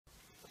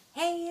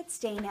Hey, it's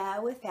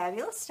Dana with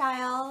Fabulous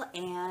Style,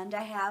 and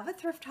I have a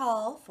thrift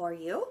haul for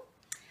you.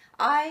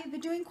 I've been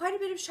doing quite a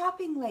bit of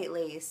shopping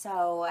lately,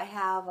 so I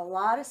have a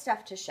lot of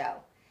stuff to show.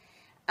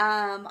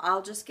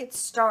 I'll just get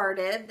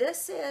started.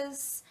 This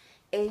is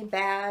a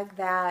bag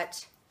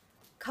that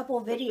a couple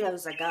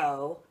videos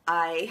ago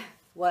it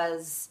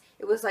was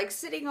like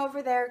sitting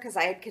over there because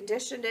I had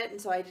conditioned it and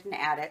so I didn't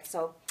add it.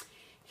 So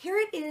here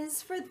it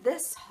is for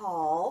this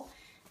haul.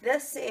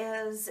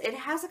 It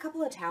has a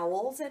couple of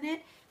towels in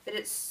it, but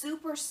it's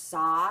super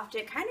soft.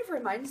 It kind of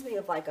reminds me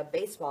of like a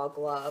baseball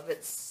glove.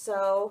 It's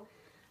so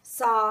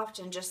soft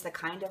and just the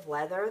kind of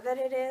leather that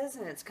it is,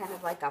 and it's kind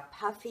of like a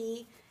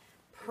puffy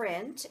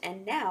print.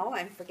 And now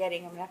I'm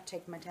forgetting, I'm gonna have to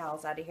take my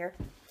towels out of here.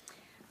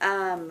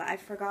 I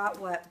forgot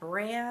what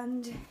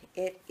brand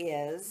it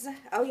is.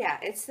 Oh yeah,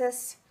 it's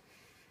this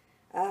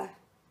Noev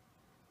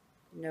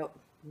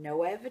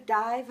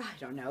Dive. I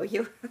don't know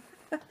you.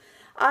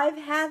 I've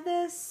had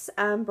this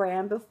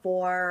brand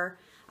before.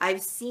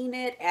 I've seen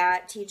it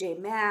at TJ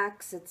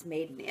Maxx. It's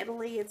made in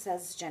Italy. It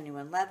says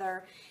genuine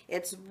leather.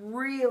 It's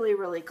really,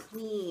 really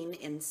clean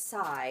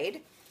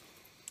inside.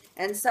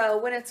 And so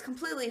when it's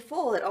completely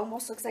full, it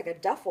almost looks like a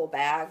duffel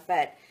bag.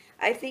 But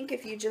I think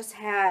if you just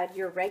had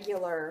your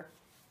regular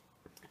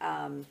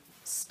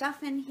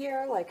stuff in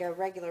here, like a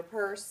regular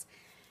purse,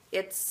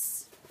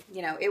 it's,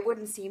 it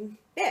wouldn't seem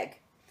big.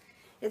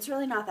 It's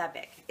really not that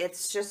big.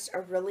 It's just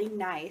a really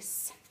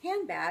nice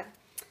handbag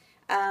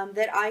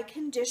that I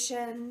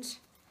conditioned.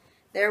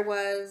 There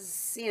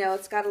was,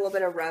 it's got a little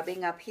bit of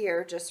rubbing up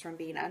here just from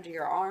being under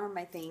your arm,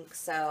 I think.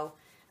 So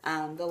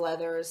the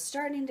leather is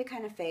starting to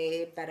kind of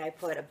fade, but I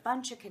put a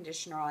bunch of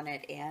conditioner on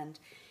it and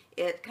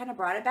it kind of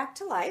brought it back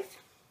to life.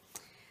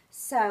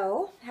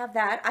 So have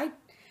that.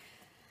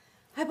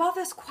 I bought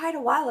this quite a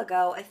while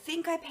ago. I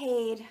think I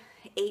paid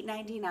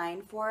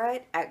 $8.99 for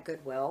it at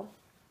Goodwill.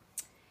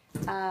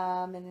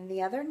 And then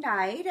the other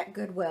night at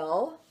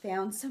Goodwill,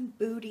 found some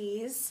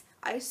booties.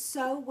 I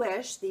so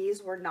wish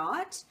these were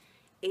not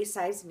a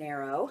size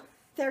narrow.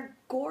 They're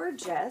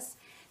gorgeous.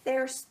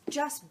 They're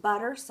just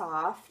butter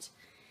soft.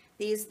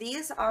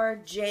 These are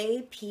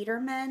J.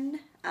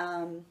 Peterman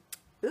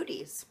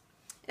booties.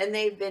 And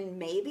they've been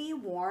maybe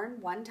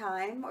worn one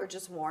time or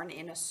just worn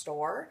in a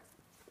store.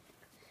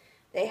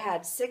 They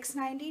had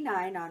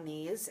 $6.99 on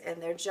these,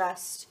 and they're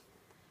just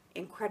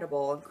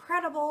incredible.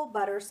 Incredible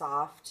butter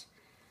soft.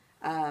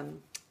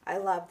 I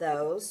love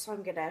those, so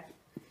I'm gonna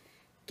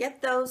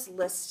get those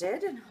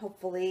listed and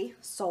hopefully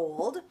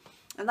sold.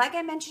 And like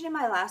I mentioned in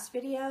my last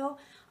video,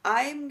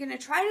 I'm gonna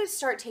try to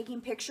start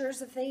taking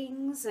pictures of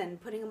things and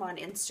putting them on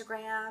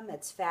Instagram.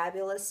 It's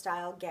Fabulous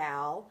Style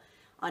Gal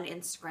on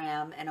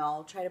Instagram, and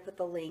I'll try to put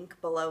the link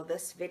below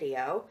this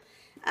video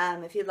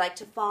if you'd like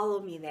to follow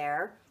me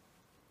there.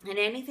 And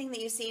anything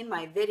that you see in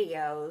my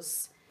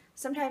videos,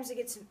 sometimes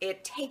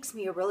it takes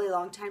me a really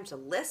long time to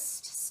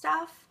list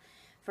stuff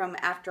from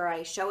after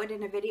I show it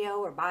in a video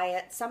or buy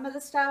it. Some of the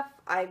stuff,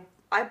 I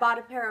bought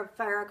a pair of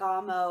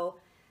Ferragamo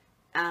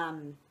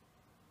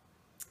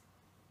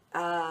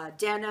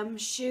denim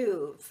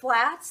shoe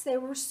flats. They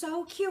were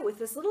so cute with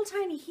this little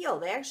tiny heel.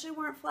 They actually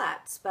weren't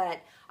flats, but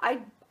I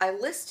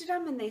listed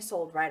them and they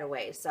sold right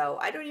away. So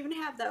I don't even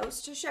have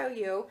those to show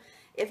you.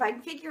 If I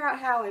can figure out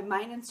how, I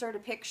might insert a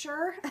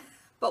picture,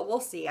 but we'll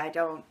see.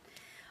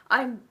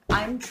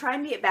 I'm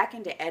trying to get back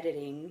into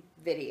editing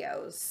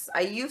videos.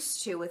 I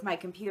used to with my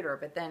computer,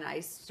 but then I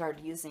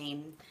started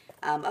using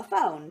a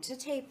phone to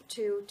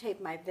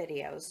tape my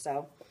videos.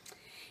 So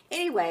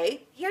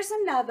anyway, here's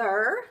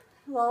another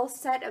little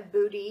set of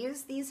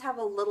booties. These have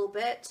a little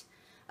bit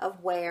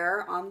of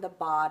wear on the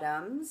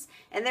bottoms,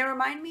 and they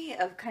remind me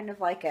of kind of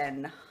like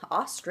an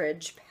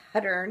ostrich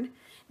pattern.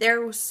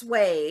 They're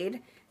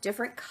suede,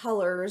 different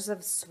colors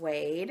of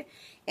suede,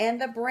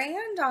 and the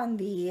brand on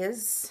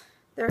these,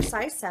 they're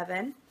size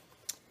 7.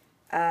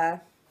 I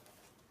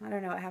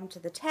don't know what happened to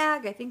the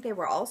tag. I think they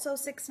were also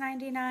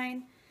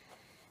 $6.99.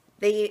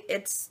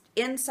 It's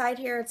inside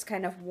here, it's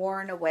kind of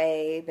worn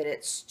away, but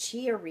it's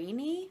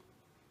Chiarini,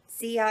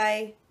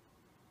 Chiarini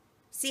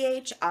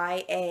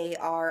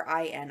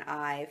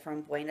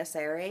from Buenos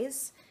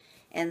Aires.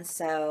 And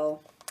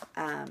so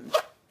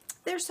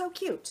they're so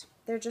cute.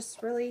 They're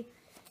just really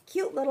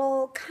cute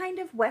little kind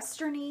of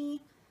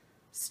westerny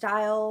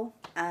style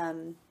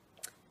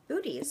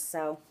booties.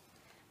 So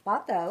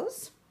bought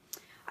those.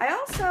 I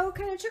also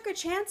kind of took a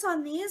chance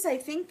on these. I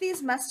think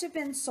these must have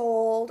been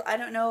sold. I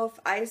don't know if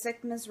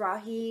Isaac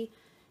Mizrahi,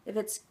 if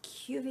it's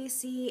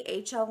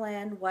QVC,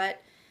 HLN,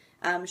 what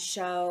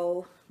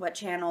show, what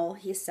channel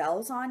he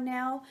sells on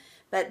now.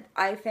 But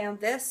I found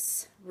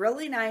this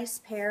really nice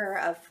pair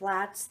of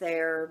flats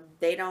there.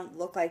 They don't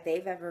look like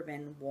they've ever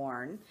been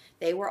worn.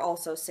 They were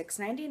also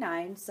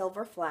 $6.99,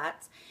 silver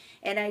flats.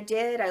 And I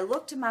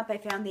looked them up. I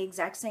found the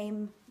exact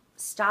same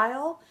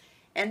style.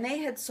 And they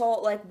had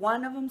sold, like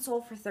one of them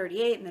sold for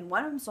 $38 and then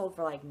one of them sold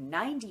for like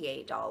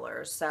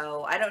 $98.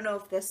 So I don't know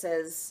if this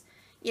is,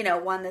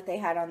 one that they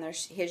had on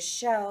his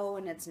show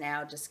and it's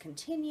now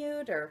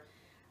discontinued or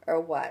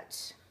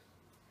what.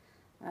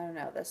 I don't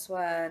know. This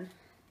one,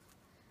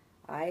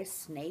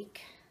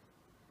 Snake.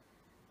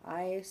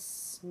 I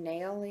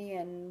snaily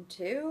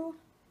into,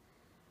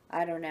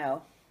 I don't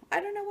know. I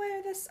don't know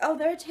where this, oh,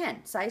 they're a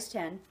 10, size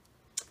 10.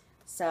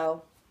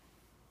 So,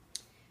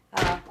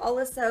 I'll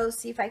list those,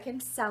 see if I can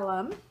sell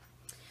them.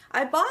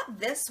 I bought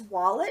this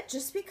wallet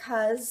just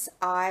because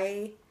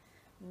I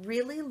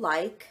really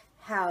like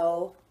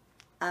how,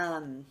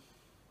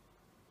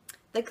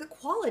 like the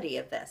quality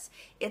of this.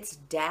 It's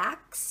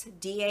Dax,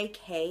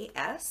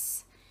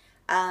 D-A-K-S.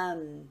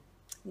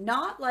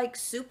 Not like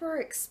super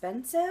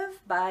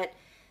expensive, but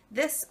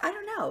this, I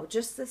don't know,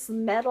 just this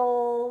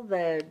metal,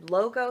 the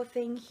logo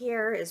thing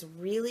here is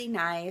really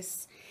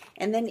nice.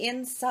 And then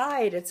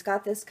inside, it's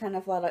got this kind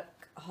of like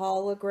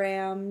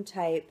hologram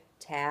type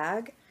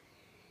tag.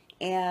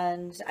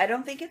 And I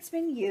don't think it's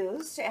been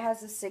used. It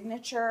has a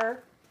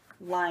signature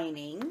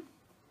lining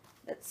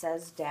that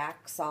says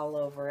Dax all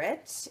over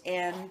it.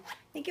 And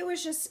I think it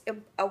was just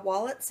a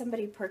wallet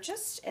somebody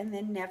purchased and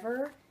then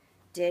never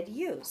did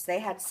use. They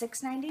had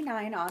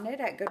 $6.99 on it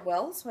at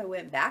Goodwill, so I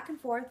went back and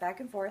forth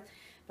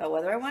about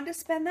whether I wanted to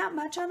spend that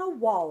much on a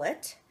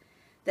wallet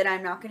that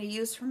I'm not going to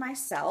use for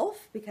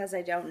myself because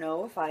I don't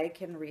know if I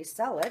can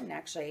resell it and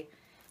actually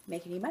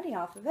make any money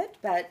off of it.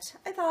 But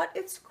I thought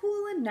it's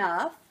cool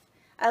enough.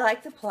 I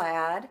like the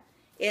plaid.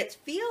 It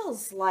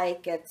feels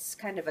like it's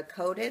kind of a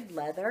coated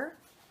leather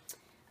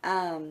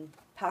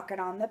pocket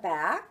on the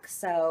back.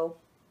 So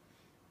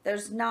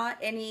there's not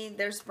any,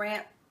 there's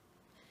brand,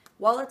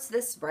 well, it's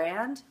this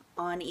brand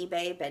on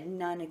eBay, but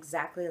none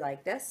exactly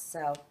like this.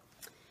 So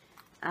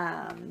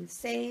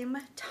same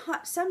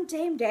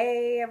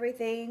day,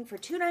 everything for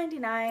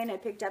 $2.99. I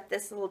picked up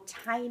this little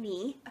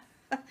tiny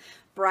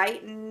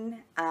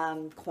Brighton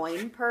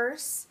coin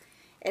purse.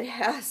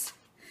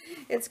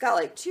 It's got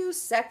like 2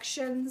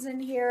 sections in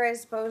here, I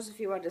suppose, if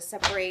you want to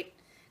separate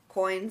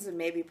coins and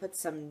maybe put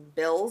some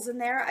bills in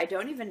there. I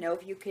don't even know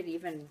if you could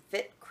even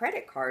fit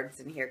credit cards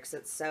in here because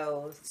it's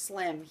so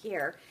slim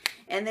here.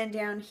 And then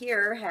down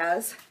here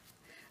has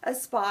a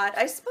spot.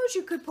 I suppose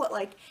you could put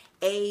like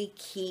a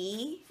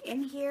key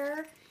in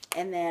here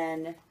and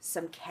then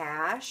some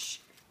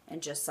cash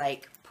and just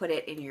like put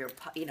it in your,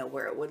 you know,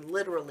 where it would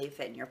literally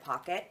fit in your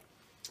pocket.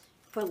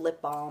 Put a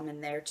lip balm in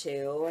there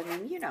too. And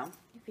then, you know,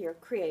 if you're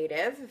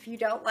creative, if you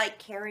don't like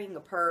carrying a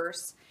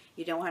purse,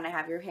 you don't want to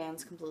have your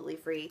hands completely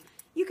free,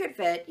 you could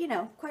fit, you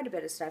know, quite a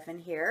bit of stuff in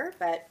here.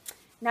 But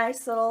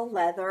nice little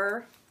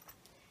leather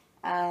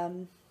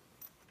coin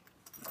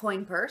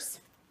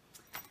purse.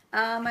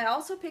 I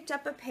also picked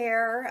up a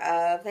pair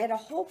of, they had a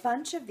whole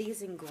bunch of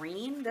these in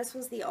green. This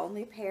was the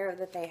only pair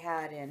that they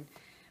had in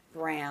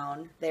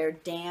brown. They're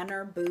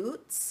Danner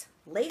boots,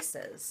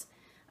 laces,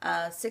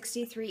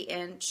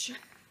 63-inch.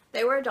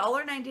 They were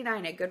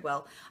 $1.99 at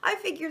Goodwill. I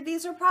figured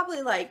these are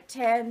probably like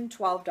 $10,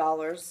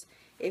 $12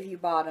 if you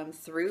bought them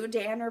through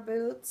Danner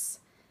boots.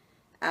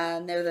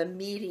 They're the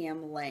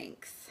medium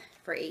length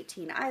for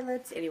 18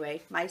 eyelets.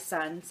 Anyway, my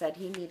son said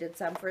he needed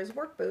some for his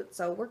work boots,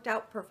 so it worked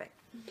out perfect.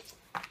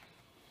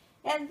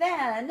 And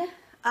then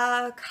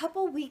a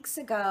couple weeks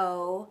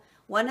ago,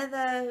 one of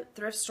the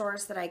thrift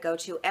stores that I go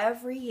to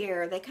every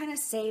year, they kind of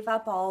save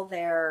up all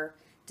their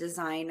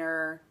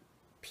designer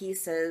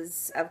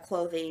pieces of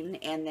clothing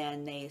and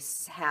then they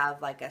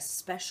have like a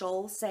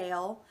special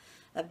sale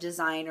of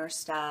designer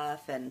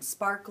stuff and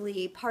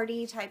sparkly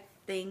party type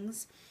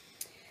things.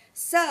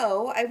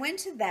 So I went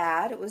to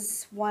that. It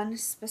was one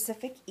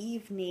specific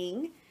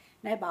evening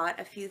and I bought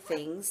a few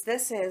things.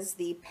 This is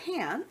the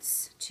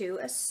pants to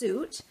a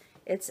suit.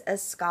 It's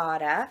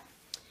Escada.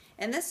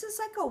 And this is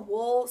like a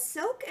wool,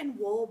 silk and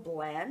wool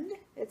blend.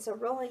 It's a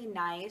really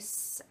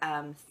nice,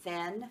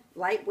 thin,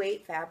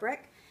 lightweight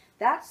fabric.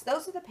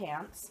 Those are the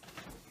pants.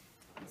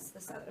 It's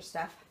this other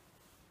stuff.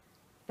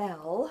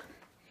 Bell.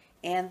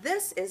 And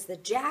this is the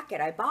jacket.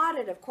 I bought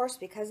it, of course,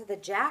 because of the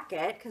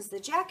jacket, because the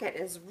jacket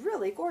is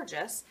really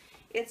gorgeous.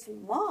 It's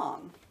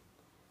long.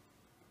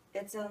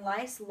 It's a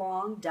nice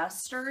long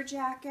duster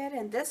jacket,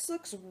 and this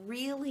looks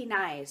really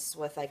nice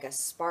with like a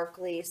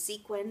sparkly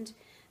sequined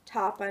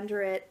top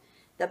under it.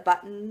 The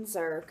buttons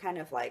are kind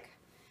of like,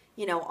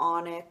 you know,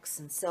 onyx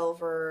and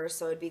silver,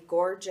 so it'd be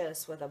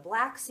gorgeous with a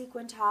black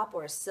sequin top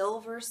or a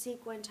silver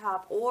sequin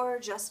top or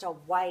just a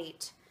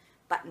white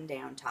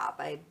button-down top.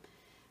 I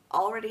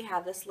already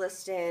have this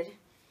listed,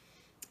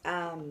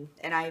 and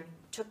I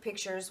took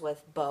pictures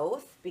with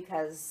both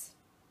because,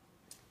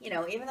 you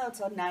know, even though it's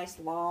a nice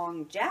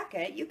long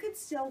jacket, you could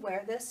still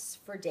wear this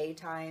for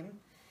daytime,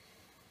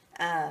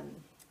 but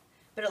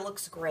it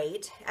looks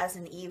great as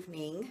an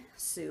evening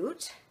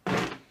suit.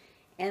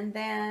 And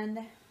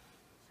then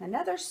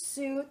another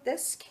suit.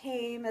 This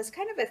came as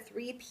kind of a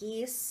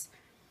 3-piece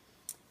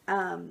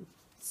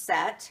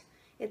set.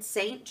 It's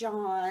St.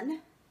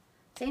 John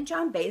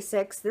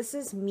Basics. This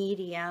is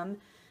medium.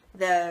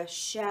 The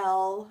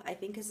shell, I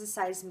think, is a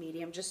size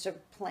medium. Just a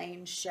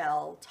plain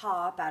shell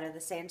top out of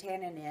the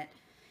Santana knit.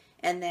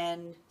 And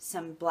then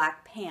some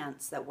black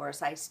pants that were a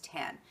size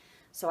 10.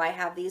 So I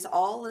have these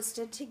all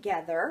listed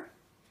together.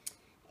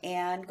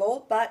 And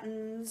gold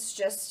buttons,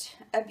 just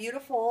a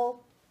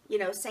beautiful, you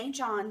know, St.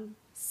 John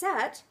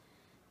set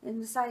in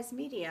the size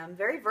medium.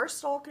 Very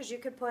versatile because you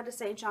could put a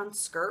St. John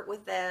skirt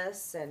with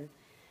this and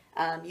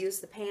use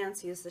the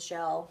pants, use the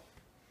shell.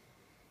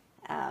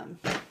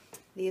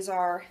 These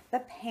are the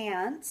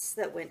pants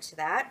that went to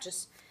that.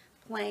 Just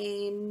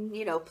plain,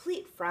 you know,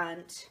 pleat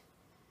front.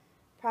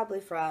 Probably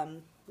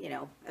from, you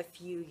know, a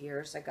few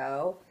years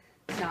ago.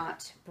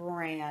 Not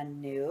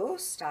brand new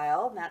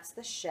style. And that's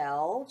the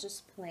shell.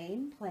 Just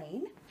plain.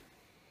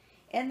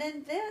 And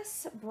then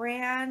this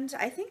brand,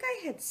 I think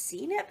I had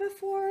seen it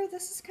before.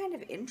 This is kind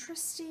of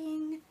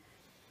interesting.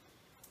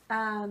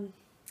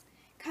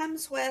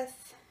 Comes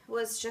with,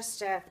 was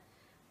just a,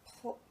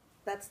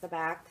 that's the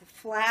back,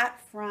 flat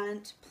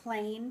front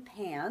plain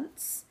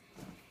pants.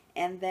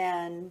 And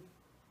then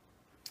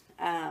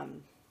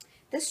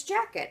this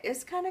jacket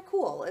is kind of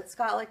cool. It's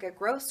got like a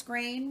gross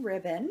grain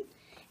ribbon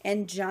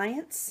and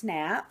giant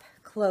snap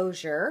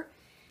closure.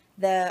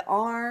 The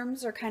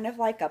arms are kind of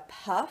like a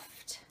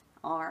puffed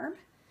arm,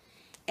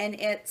 and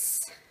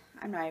it's,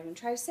 I'm not even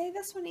trying to say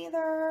this one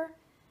either,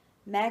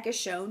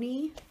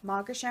 Magashoni,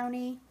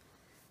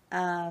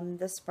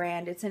 this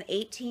brand. It's an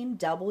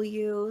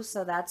 18W,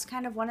 so that's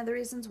kind of one of the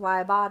reasons why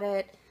I bought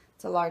it.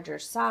 It's a larger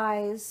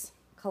size,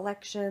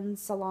 collection,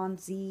 Salon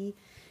Z.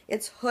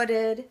 It's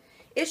hooded.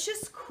 It's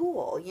just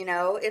cool, you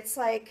know. It's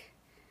like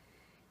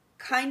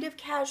kind of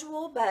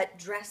casual, but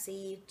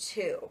dressy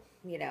too,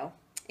 you know,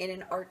 in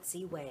an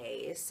artsy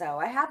way. So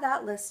I have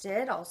that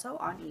listed also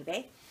on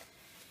eBay.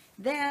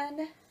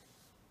 Then,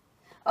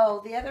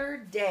 oh, the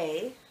other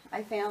day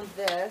I found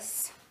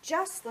this,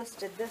 just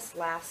listed this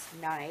last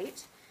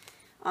night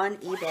on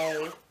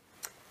eBay.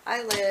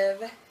 I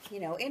live, you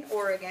know, in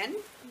Oregon,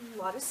 a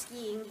lot of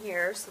skiing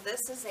here. So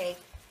this is a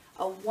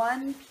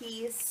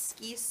one-piece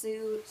ski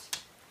suit.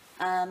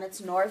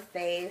 It's North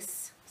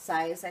Face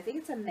size. I think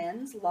it's a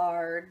men's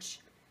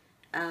large.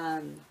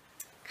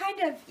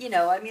 Kind of, you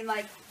know, I mean,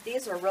 like,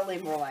 these are really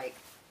more like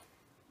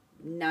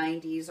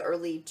 90s,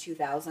 early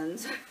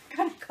 2000s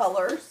kind of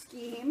color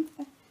scheme.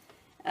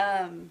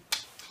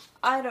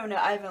 I don't know.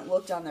 I haven't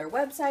looked on their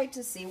website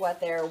to see what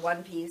their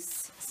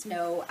one-piece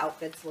snow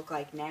outfits look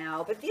like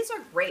now. But these are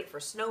great for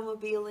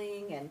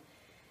snowmobiling and,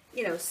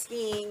 you know,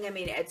 skiing. I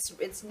mean,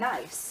 it's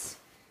nice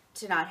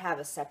to not have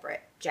a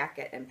separate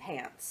jacket and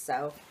pants.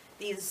 So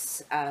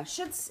these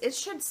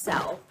should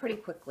sell pretty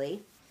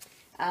quickly.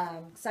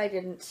 So I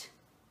didn't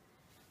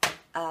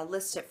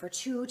list it for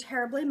too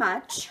terribly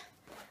much.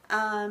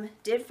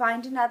 Did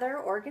find another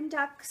Oregon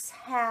Ducks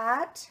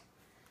hat.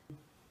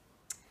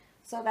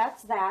 So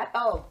that's that.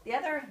 Oh, the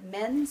other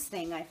men's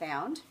thing I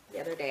found the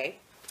other day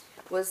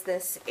was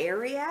this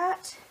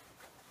Ariat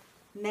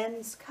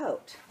men's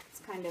coat. It's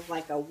kind of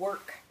like a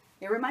work.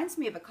 It reminds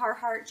me of a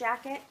Carhartt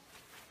jacket.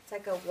 It's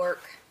like a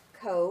work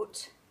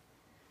coat.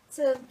 It's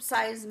a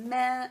size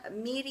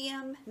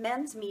medium,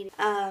 men's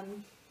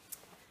medium.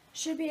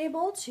 Should be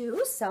able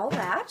to sell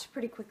that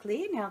pretty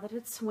quickly now that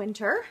it's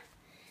winter.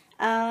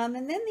 And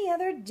then the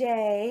other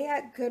day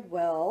at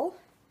Goodwill,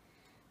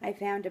 I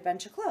found a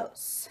bunch of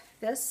clothes.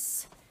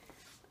 This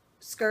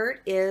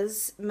skirt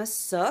is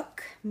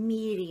Masuk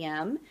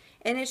medium,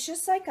 and it's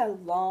just like a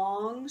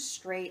long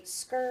straight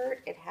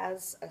skirt. It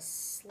has a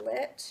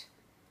slit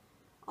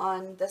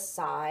on the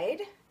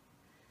side.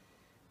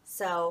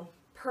 So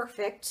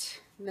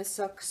perfect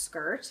Masuk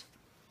skirt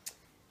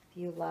if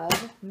you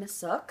love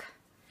Masuk.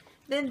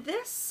 Then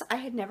this, I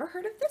had never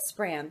heard of this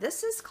brand.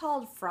 This is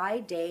called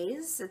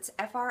Fridaze. It's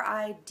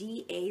Fridaze.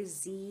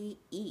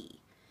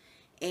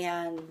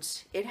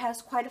 And it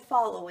has quite a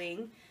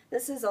following.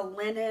 This is a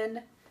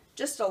linen,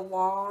 just a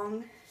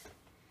long,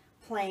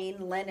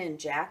 plain linen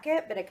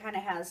jacket, but it kind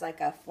of has like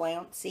a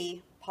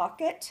flouncy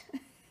pocket.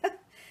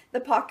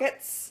 The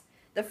pockets,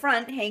 the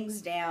front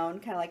hangs down,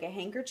 kind of like a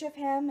handkerchief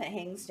hem. It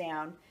hangs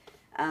down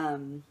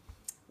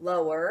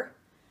lower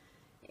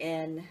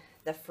in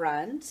the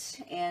front,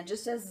 and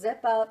just a zip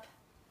up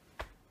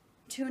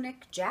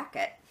tunic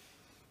jacket.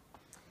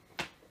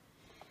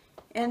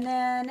 And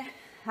then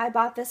I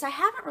bought this. I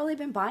haven't really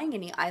been buying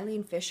any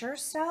Eileen Fisher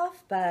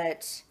stuff,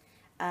 but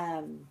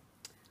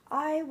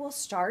I will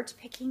start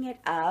picking it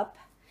up.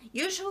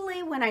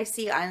 Usually when I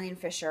see Eileen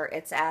Fisher,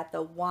 it's at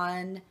the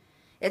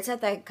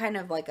kind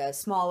of like a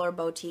smaller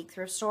boutique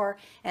thrift store,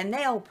 and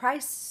they'll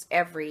price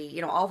every,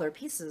 you know, all their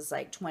pieces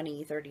like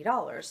 $20,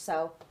 $30.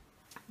 So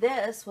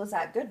this was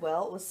at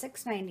Goodwill. It was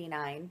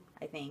 $6.99,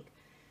 I think,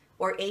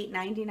 or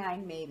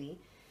 $8.99 maybe.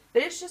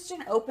 But it's just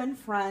an open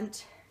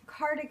front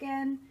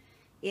cardigan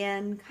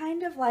in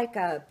kind of like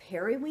a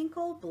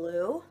periwinkle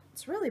blue.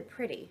 It's really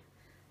pretty.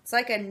 It's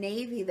like a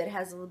navy that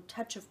has a little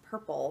touch of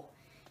purple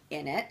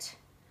in it.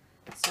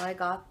 So I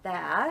got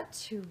that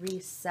to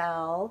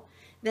resell.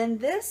 Then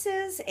this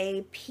is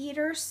a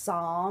Peter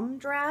Somm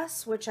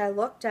dress, which I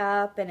looked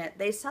up, and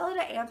they sell it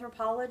at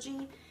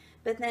Anthropologie.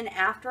 But then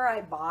after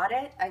I bought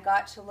it, I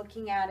got to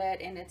looking at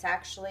it, and it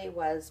actually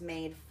was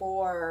made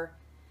for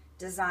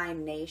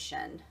Design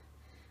Nation,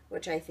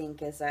 which I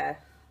think is a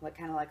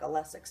kind of like a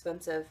less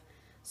expensive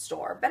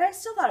store. But I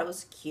still thought it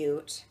was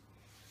cute.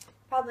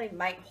 Probably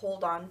might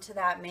hold on to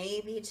that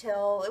maybe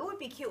till, it would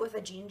be cute with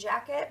a jean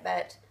jacket,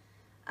 but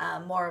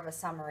more of a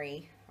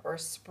summery or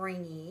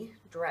springy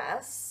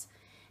dress.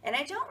 And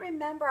I don't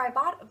remember, I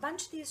bought a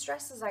bunch of these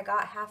dresses I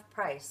got half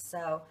price,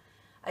 so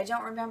I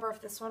don't remember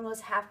if this one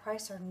was half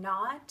price or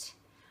not.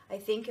 I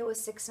think it was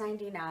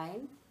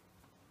 $6.99.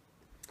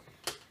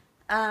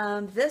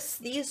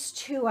 These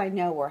two I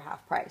know were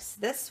half price.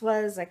 This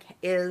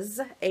is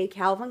a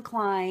Calvin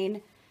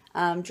Klein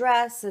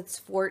dress.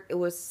 It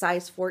was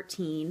size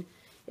 14.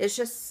 It's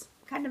just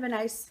kind of a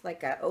nice,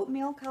 like a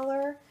oatmeal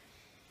color,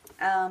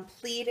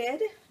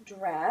 pleated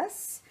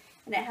dress,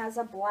 and it has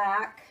a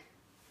black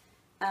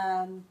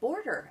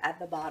border at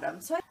the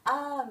bottom. So,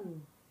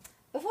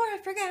 before I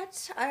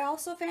forget, I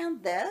also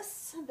found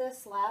this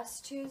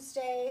last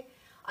Tuesday.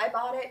 I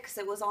bought it because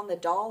it was on the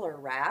dollar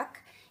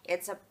rack.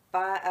 It's a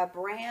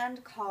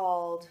brand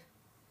called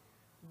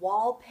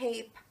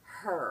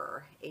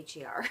Wallpaper,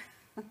 H-E-R.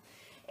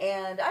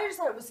 And I just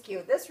thought it was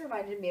cute. This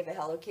reminded me of a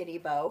Hello Kitty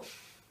bow.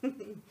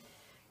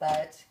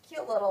 But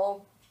cute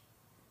little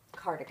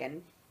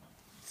cardigan,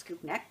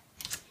 scoop neck.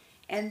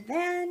 And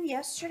then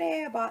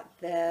yesterday I bought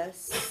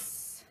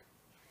this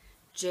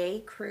J.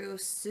 Crew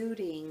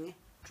suiting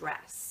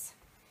dress.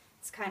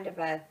 It's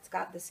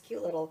got this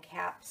cute little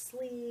cap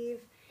sleeve.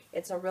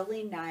 It's a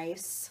really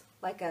nice,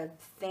 like a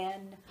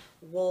thin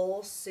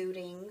wool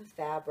suiting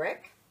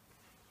fabric.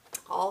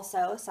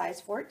 Also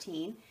size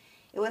 14.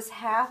 It was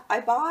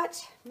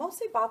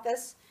mostly bought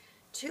this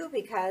too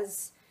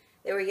because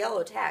they were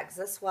yellow tags.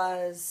 This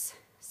was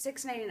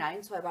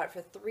 $6.99, so I bought it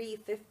for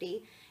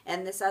 $3.50.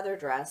 And this other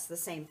dress, the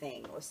same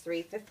thing, it was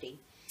 $3.50.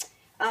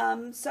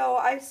 So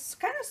I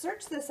kind of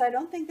searched this. I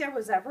don't think there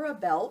was ever a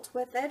belt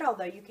with it,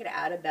 although you could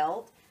add a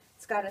belt.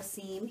 It's got a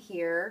seam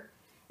here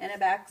and a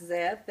back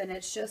zip, and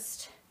it's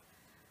just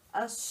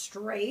a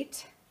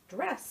straight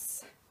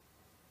dress.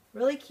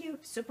 Really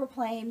cute, super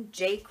plain,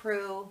 J.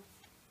 Crew,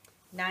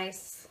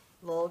 nice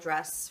little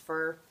dress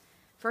for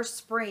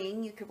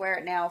spring. You could wear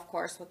it now, of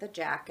course, with a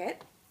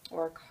jacket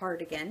or a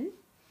cardigan.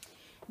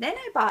 Then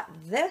I bought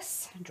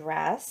this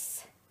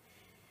dress.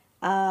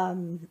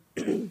 I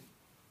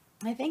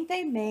think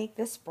they make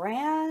this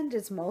brand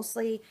is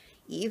mostly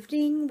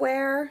evening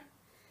wear.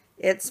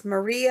 It's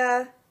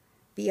Maria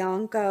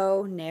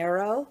Bianco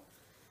Nero.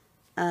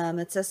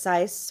 It's a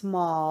size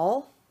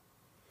small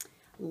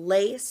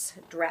lace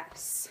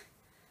dress.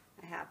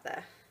 I have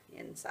the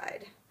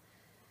inside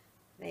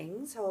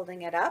things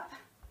holding it up.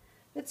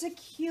 It's a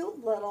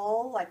cute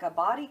little, like a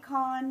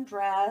bodycon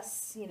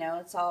dress. You know,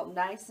 it's all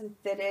nice and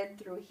fitted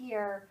through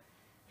here.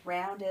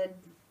 Rounded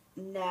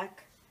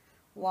neck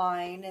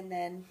line, and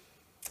then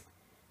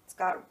it's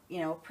got,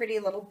 you know, pretty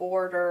little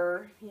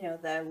border. You know,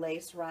 the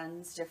lace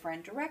runs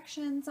different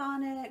directions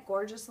on it.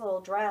 Gorgeous little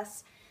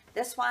dress.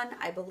 This one,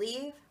 I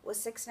believe, was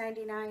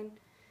 $6.99.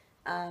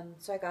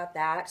 So I got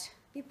that.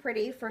 Be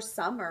pretty for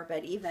summer,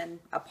 but even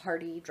a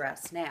party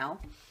dress now.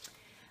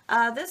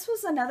 This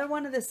was another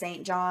one of the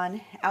St.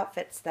 John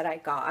outfits that I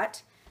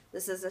got.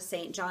 This is a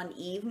St. John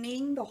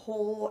evening. The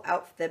whole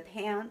outfit, the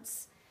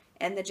pants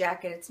and the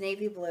jacket, it's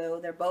navy blue.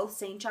 They're both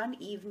St. John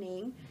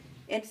evening.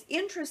 It's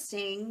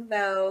interesting,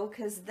 though,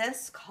 because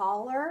this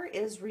collar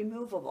is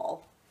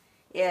removable.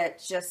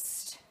 It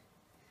just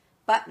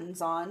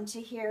buttons on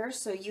to here,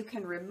 so you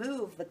can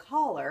remove the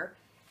collar,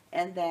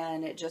 and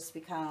then it just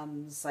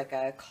becomes like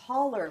a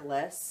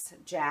collarless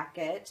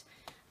jacket,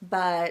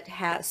 but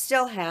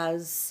still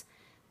has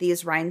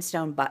these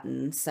rhinestone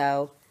buttons.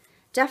 So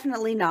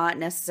definitely not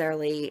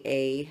necessarily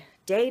a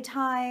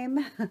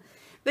daytime,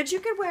 but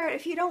you could wear it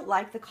if you don't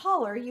like the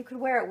collar. You could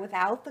wear it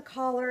without the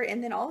collar,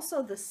 and then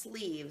also the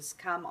sleeves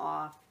come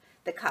off,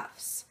 the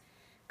cuffs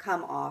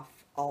come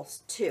off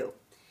also too,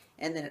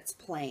 and then it's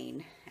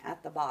plain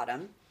at the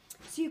bottom.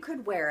 So you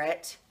could wear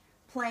it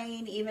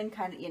plain, even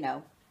kind of, you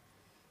know,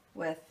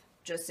 with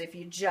just if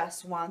you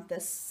just want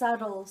the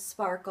subtle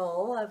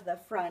sparkle of the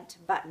front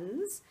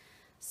buttons.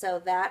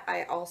 So that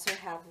I also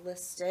have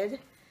listed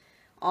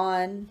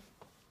on,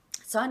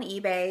 it's on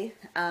eBay.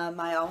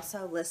 I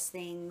also list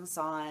things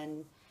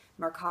on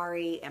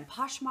Mercari and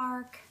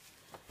Poshmark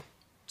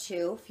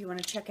too, if you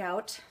want to check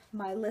out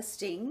my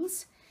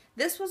listings.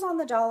 This was on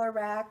the dollar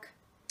rack.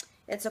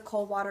 It's a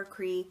Coldwater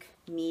Creek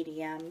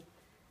medium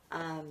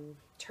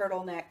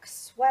turtleneck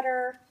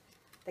sweater,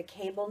 the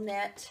cable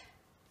knit,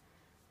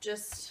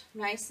 just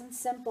nice and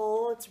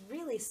simple. It's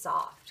really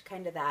soft,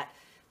 kind of that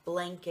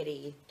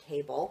blankety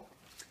cable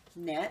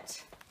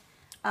knit.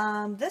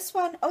 This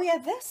one, oh yeah,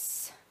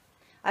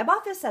 I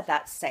bought this at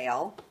that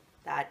sale,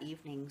 that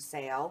evening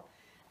sale.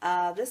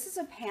 This is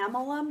a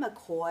Pamela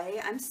McCoy.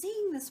 I'm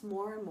seeing this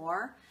more and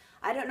more.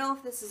 I don't know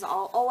if this is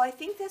I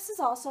think this is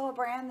also a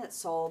brand that's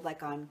sold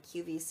like on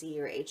QVC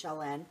or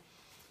HLN.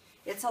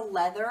 It's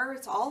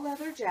it's all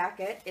leather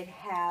jacket. It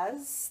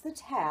has the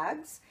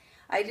tags.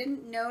 I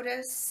didn't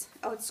notice,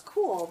 it's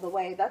cool the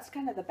way, that's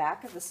kind of the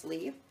back of the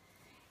sleeve.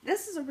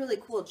 This is a really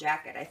cool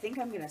jacket. I think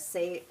I'm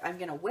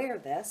going to wear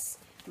this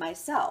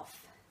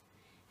myself.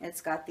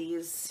 It's got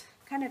these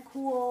kind of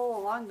cool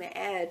along the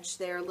edge.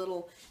 They're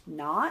little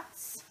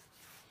knots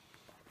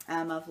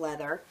of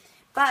leather.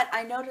 But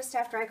I noticed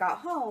after I got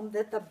home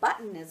that the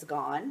button is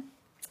gone.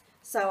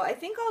 So I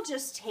think I'll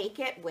just take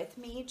it with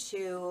me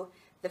to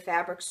the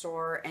fabric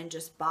store and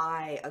just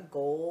buy a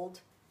gold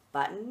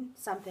button,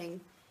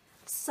 something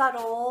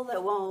subtle that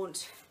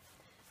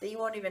you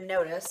won't even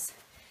notice.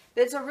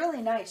 But it's a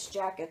really nice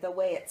jacket. The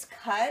way it's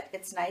cut,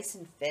 it's nice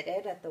and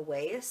fitted at the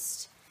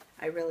waist.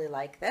 I really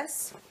like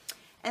this.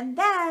 And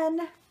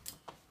then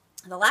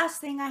the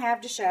last thing I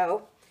have to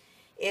show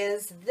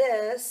is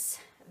this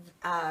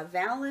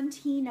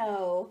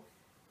Valentino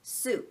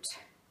suit.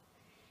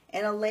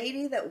 And a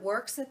lady that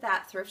works at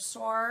that thrift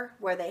store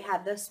where they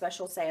had this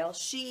special sale,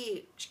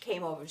 she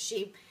came over,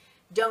 she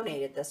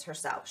donated this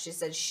herself. She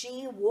said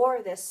she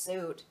wore this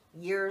suit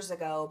years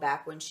ago,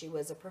 back when she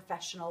was a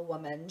professional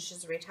woman.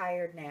 She's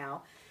retired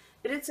now.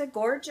 But it's a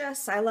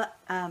gorgeous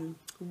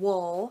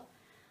wool.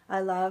 I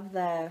love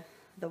the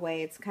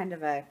way it's kind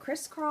of a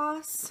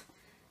crisscross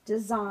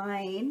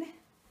design.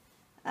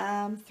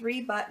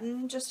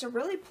 3-button, just a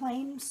really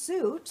plain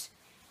suit.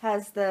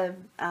 Has the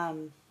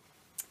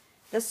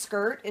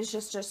skirt is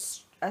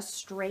just a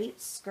straight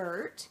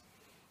skirt.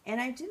 And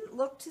I didn't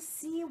look to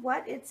see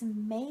what it's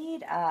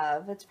made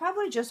of. It's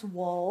probably just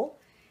wool.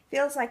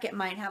 Feels like it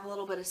might have a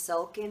little bit of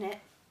silk in it.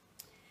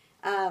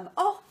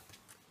 Oh,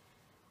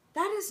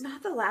 that is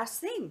not the last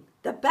thing.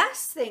 The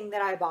best thing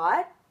that I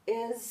bought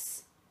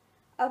is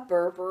a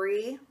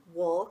Burberry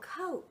wool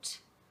coat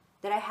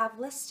that I have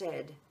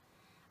listed.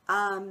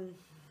 I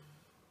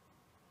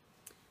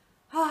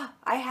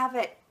have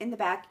it in the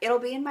back. It'll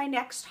be in my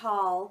next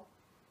haul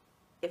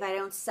if I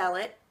don't sell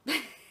it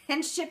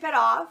and ship it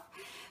off.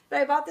 But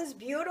I bought this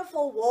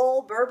beautiful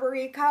wool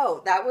Burberry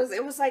coat.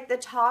 It was like the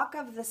talk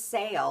of the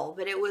sale,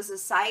 but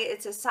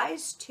it's a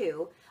size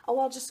 2. Oh,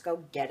 I'll just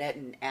go get it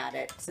and add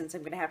it since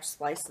I'm going to have to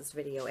splice this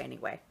video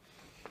anyway.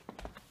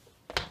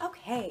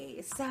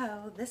 Okay,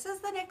 so this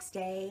is the next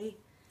day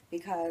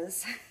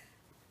because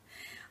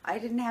I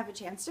didn't have a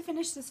chance to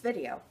finish this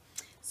video.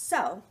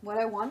 So what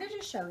I wanted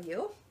to show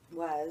you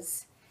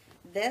was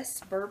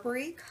this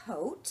Burberry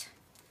coat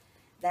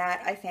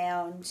that I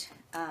found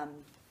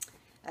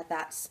at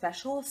that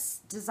special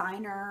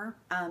designer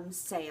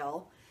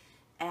sale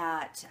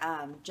at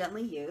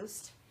Gently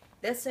Used.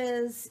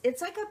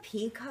 It's like a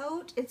pea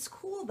coat. It's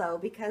cool though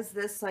because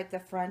this, like, the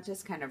front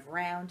is kind of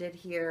rounded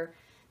here.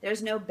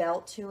 There's no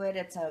belt to it.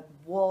 It's a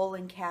wool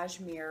and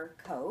cashmere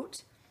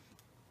coat.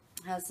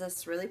 Has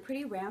this really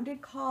pretty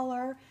rounded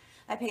collar.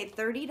 I paid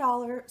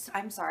 $30.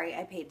 I'm sorry,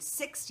 I paid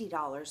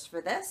 $60 for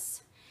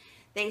this.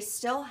 They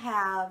still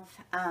have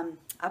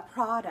a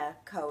Prada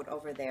coat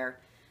over there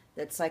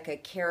that's like a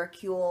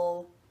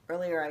caracule.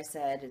 Earlier I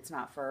said it's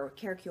not fur.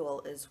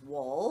 Caracule is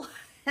wool,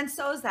 and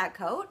so is that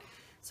coat.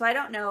 So I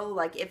don't know,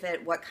 like,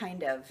 what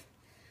kind of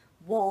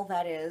wool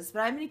that is,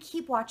 but I'm going to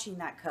keep watching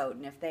that coat,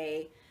 and if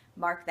they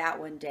mark that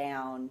one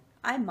down,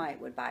 I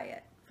would buy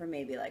it for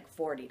maybe like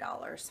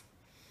 $40.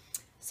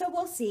 So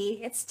we'll see.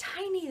 It's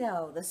tiny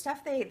though.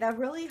 The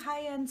really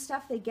high-end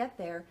stuff they get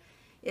there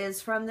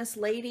is from this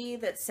lady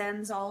that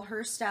sends all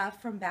her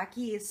stuff from back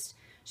east.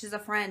 She's a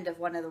friend of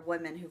one of the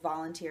women who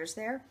volunteers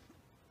there.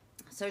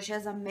 So she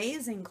has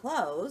amazing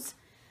clothes.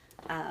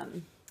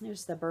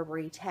 There's the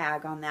Burberry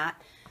tag on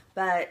that,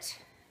 but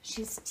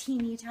she's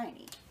teeny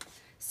tiny.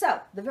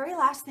 So the very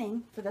last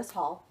thing for this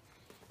haul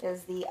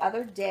is the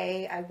other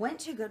day I went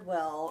to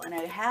Goodwill and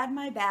I had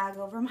my bag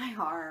over my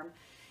arm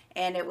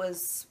and it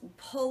was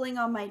pulling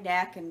on my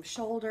neck and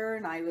shoulder,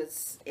 and I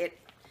was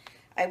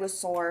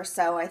sore.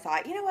 So I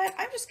thought, you know what,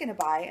 I'm just going to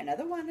buy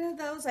another one of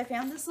those. I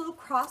found this little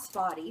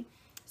crossbody.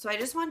 So I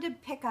just wanted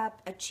to pick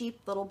up a cheap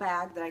little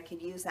bag that I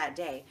could use that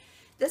day.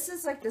 This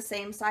is like the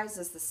same size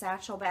as the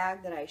satchel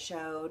bag that I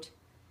showed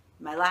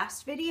in my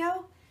last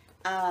video.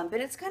 But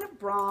it's kind of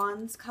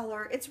bronze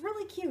color. It's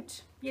really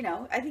cute. You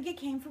know, I think it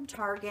came from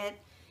Target,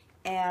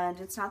 and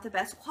it's not the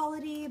best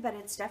quality, but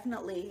it's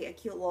definitely a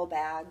cute little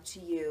bag to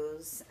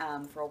use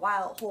for a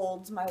while. It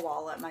holds my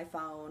wallet, my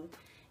phone,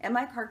 and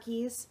my car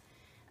keys.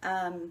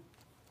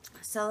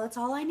 So that's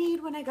all I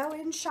need when I go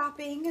in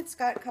shopping. It's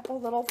got a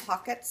couple little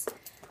pockets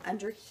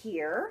under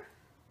here.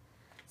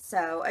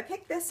 So I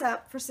picked this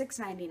up for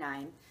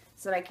 $6.99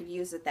 so that I could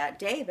use it that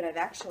day, but I've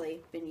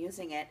actually been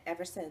using it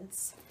ever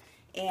since.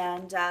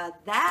 And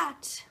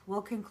that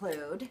will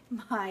conclude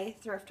my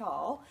thrift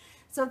haul.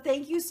 So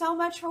thank you so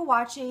much for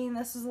watching.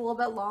 This is a little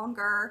bit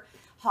longer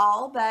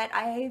haul, but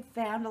I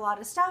found a lot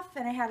of stuff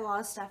and I had a lot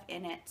of stuff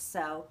in it.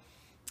 So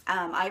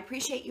I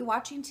appreciate you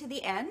watching to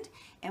the end,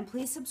 and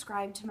please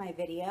subscribe to my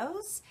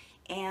videos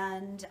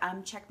and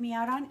check me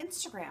out on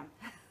Instagram.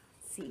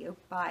 See you.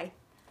 Bye.